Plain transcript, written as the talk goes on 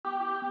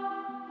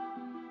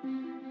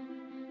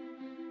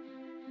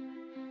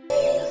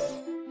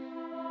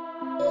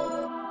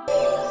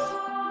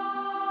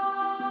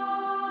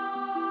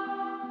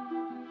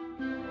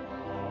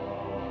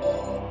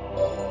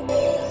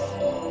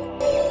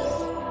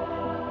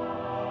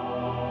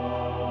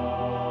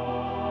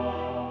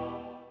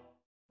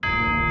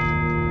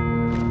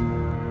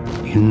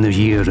In the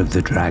year of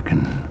the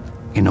dragon,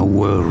 in a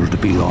world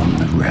beyond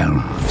the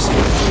realms,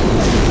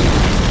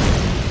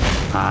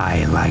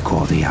 I, like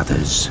all the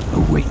others,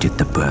 awaited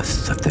the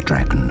birth of the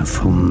dragon of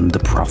whom the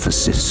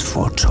prophecies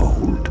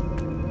foretold.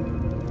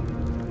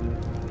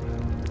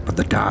 But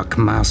the Dark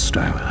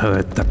Master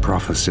heard the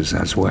prophecies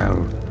as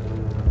well.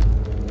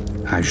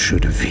 I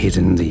should have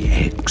hidden the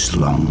eggs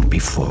long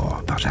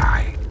before, but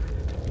I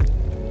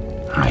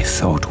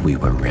thought we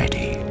were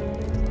ready.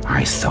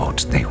 I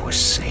thought they were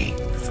safe.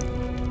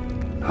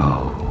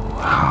 Oh,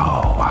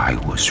 how I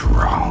was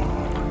wrong.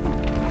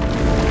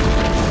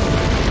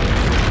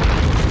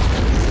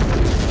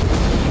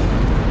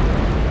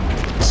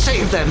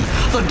 Save them!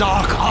 The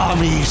dark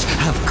armies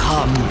have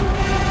come!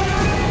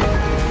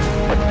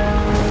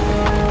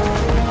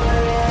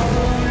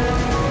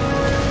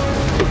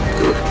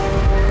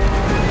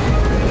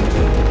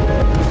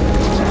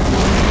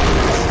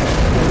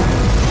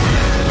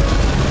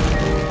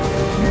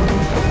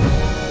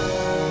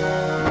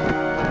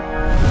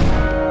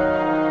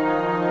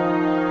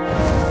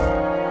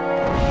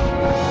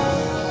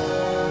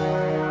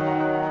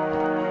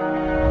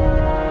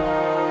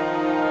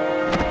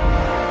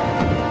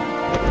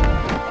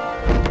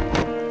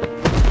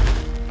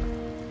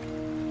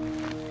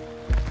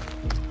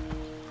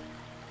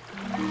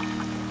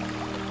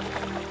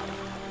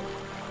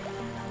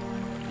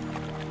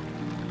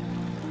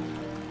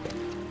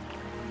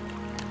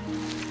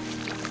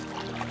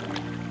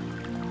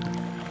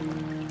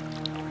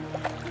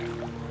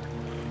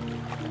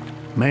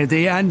 May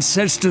the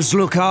ancestors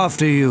look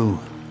after you.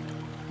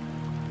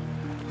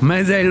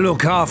 May they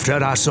look after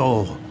us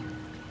all.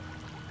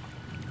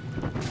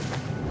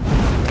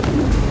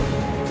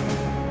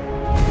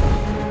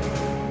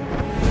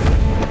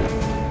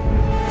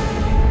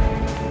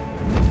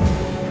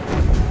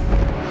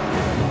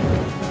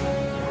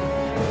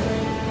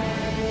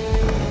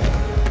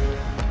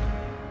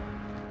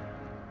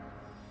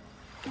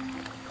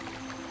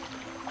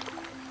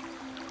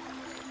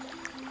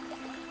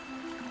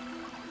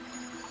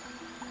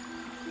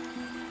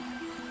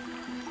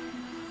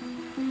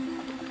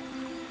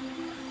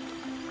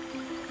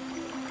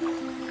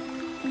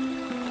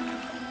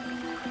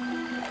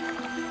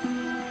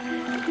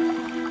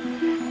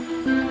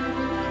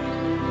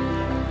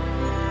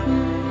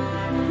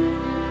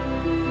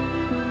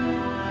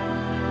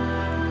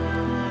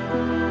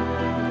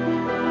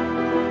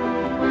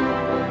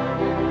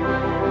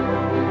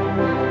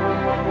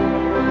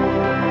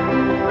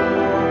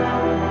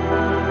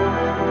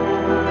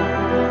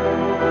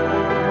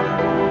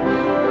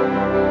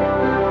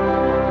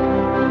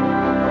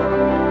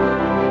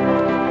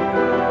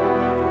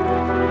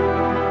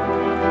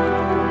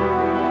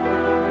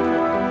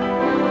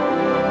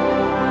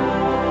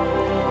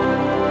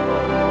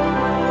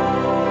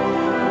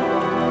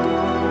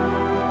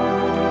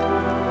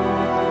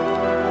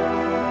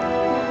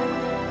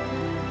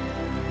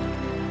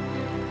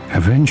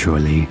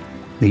 Eventually,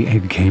 the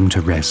egg came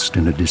to rest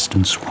in a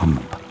distant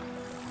swamp,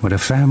 where a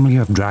family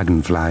of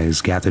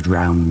dragonflies gathered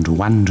round,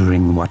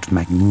 wondering what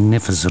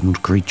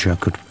magnificent creature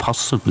could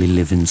possibly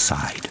live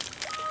inside.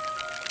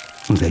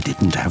 They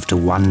didn't have to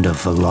wonder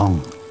for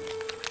long.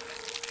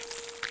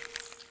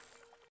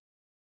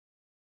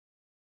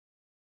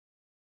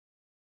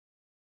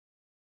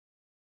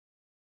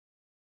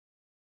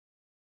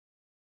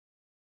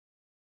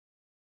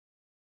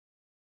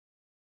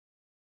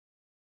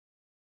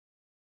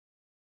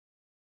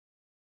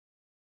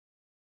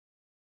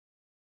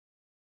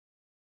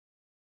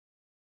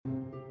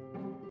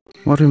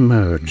 What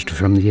emerged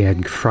from the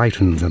egg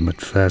frightened them at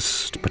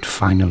first, but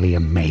finally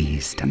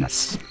amazed and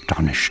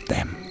astonished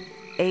them.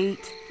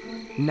 8,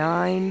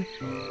 9,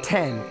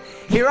 10.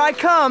 Here I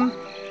come!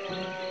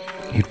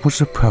 It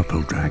was a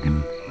purple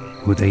dragon,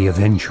 who they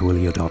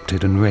eventually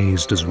adopted and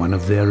raised as one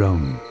of their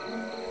own.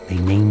 They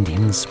named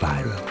him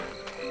Spyro,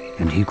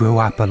 and he grew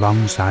up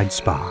alongside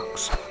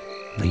Sparks,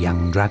 the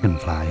young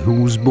dragonfly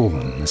who was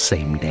born the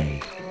same day.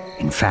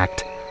 In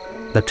fact,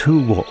 the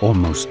two were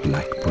almost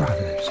like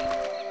brothers.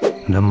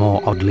 And a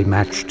more oddly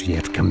matched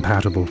yet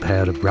compatible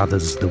pair of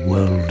brothers the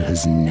world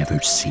has never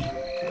seen.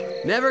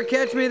 Never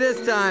catch me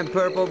this time,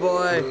 Purple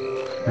Boy.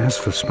 As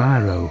for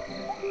Spyro,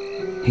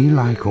 he,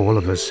 like all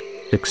of us,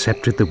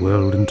 accepted the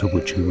world into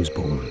which he was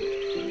born,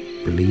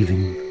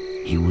 believing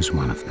he was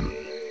one of them.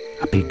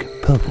 A big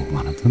purple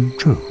one of them,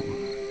 true,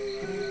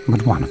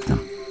 but one of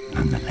them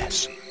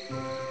nonetheless.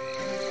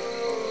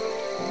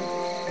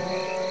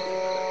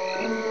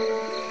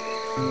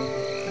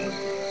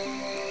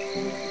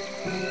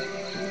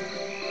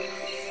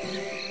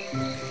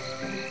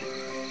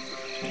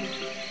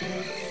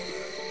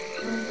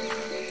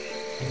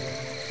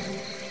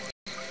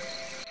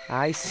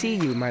 I see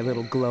you, my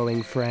little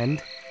glowing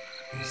friend.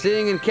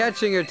 Seeing and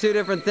catching are two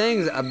different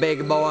things, a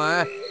big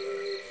boy.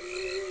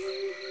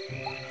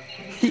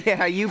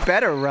 Yeah, you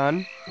better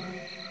run.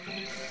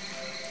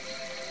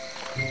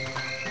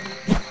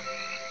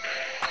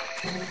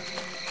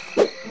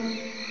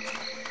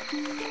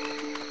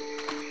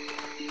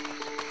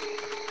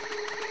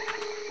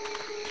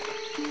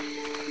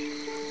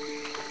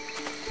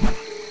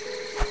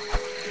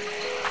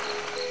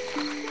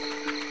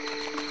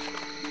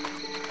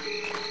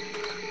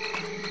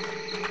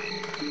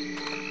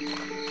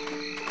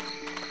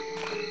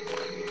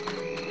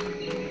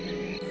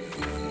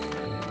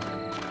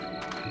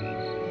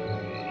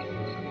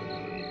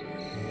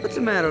 What's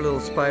the matter, little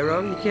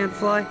Spyro? You can't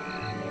fly?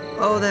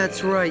 Oh,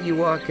 that's right, you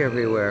walk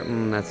everywhere.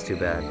 That's too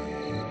bad.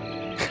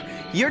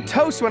 You're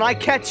toast when I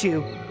catch you.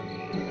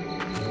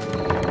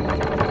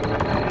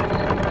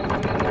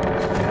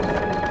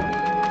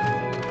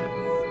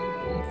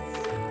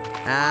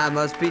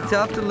 Must be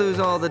tough to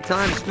lose all the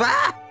time.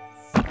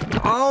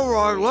 All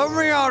right, let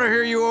me out of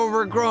here, you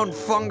overgrown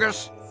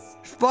fungus.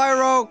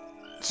 Spyro,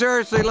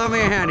 seriously, lend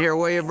me a hand here,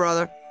 will you,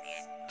 brother?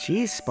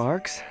 Geez,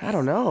 Sparks, I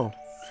don't know.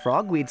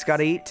 Frogweed's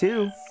gotta eat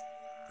too.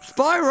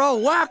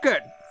 Spyro, whack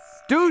it!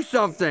 Do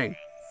something!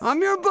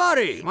 I'm your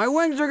buddy! My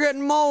wings are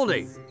getting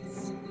moldy!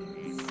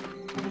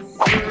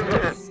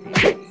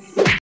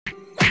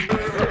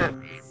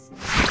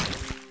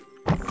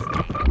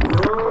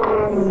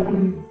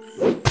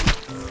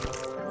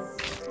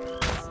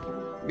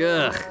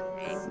 Ugh,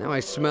 now I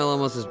smell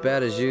almost as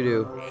bad as you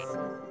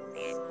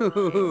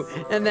do.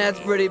 And that's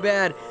pretty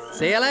bad.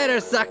 See you later,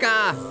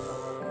 sucker!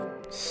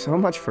 So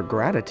much for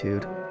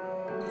gratitude.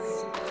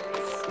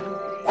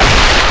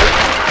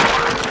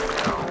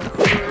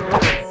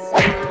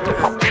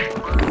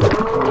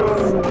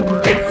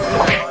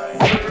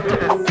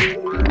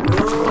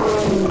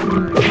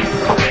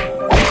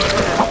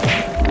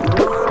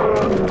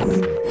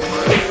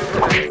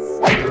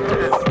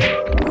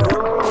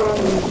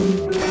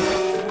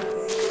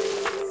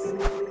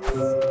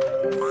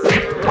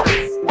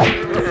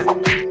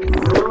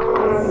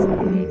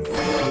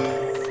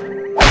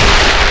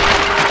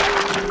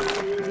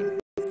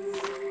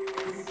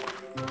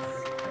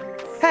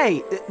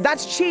 Hey,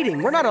 that's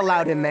cheating. We're not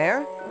allowed in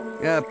there.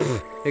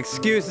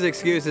 Excuses,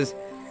 excuses.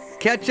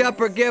 Catch up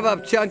or give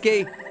up,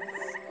 Chunky.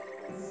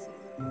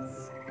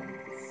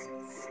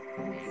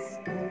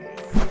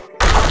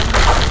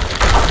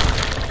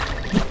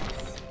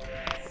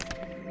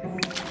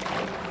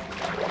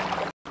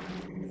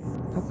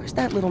 Where's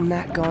that little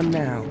gnat gone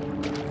now?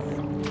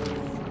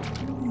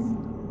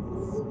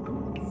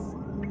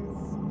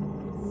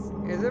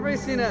 Has everybody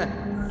seen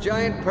a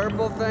giant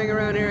purple thing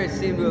around here? I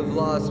seem to have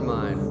lost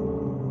mine.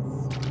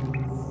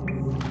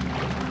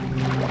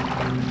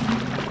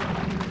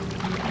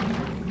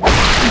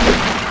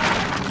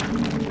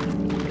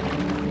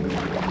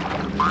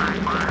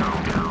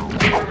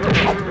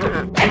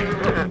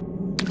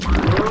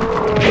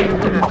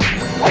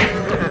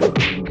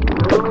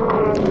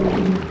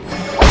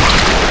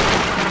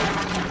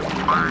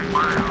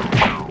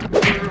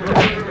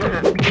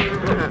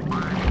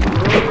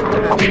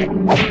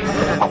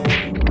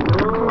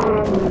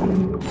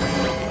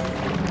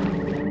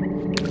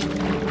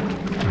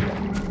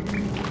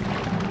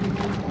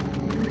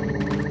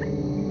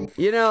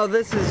 You know,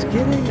 this is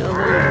getting a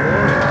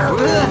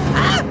little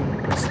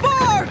boring.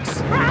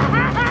 Sparks!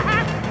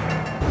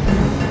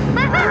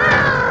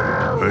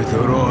 I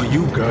thought all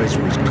you guys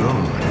was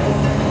gone.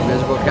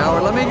 Miserable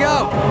coward, let me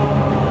go!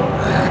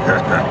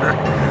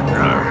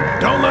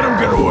 Don't let him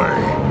get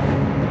away.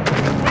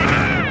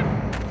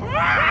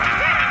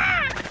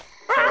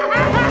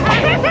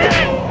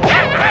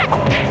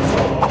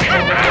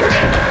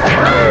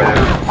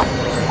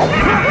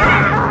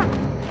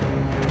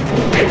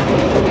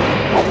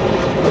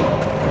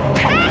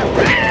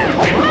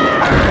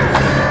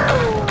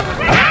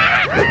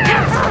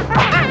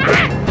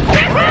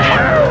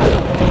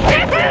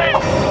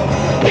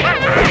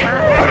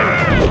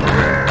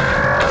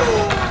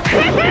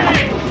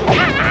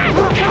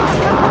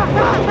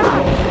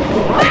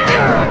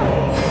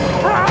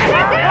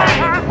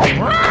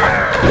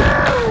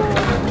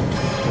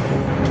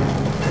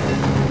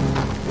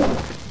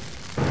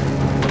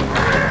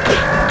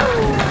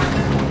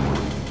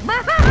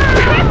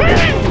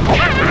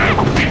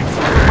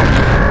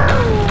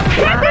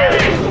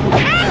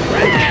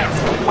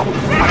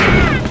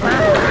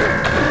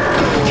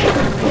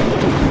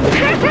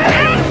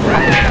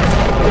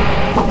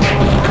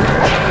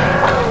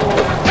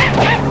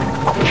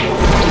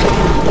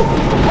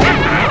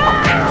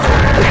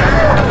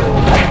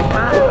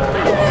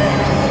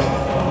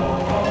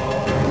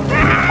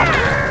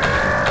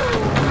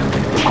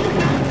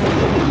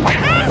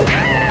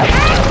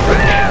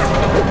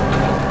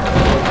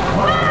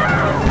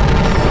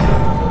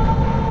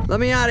 Let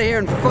me out of here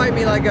and fight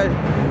me like a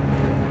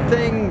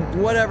thing,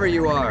 whatever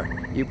you are.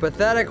 You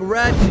pathetic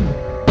wretch.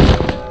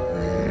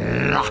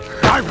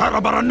 I've had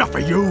about enough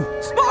of you.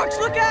 Sparks,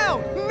 look out!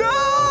 No!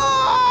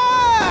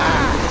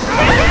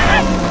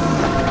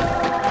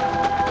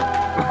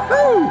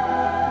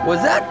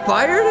 Was that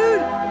fire,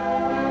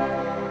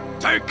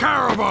 dude? Take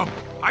care of him.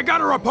 I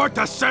gotta report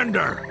to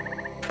Sender.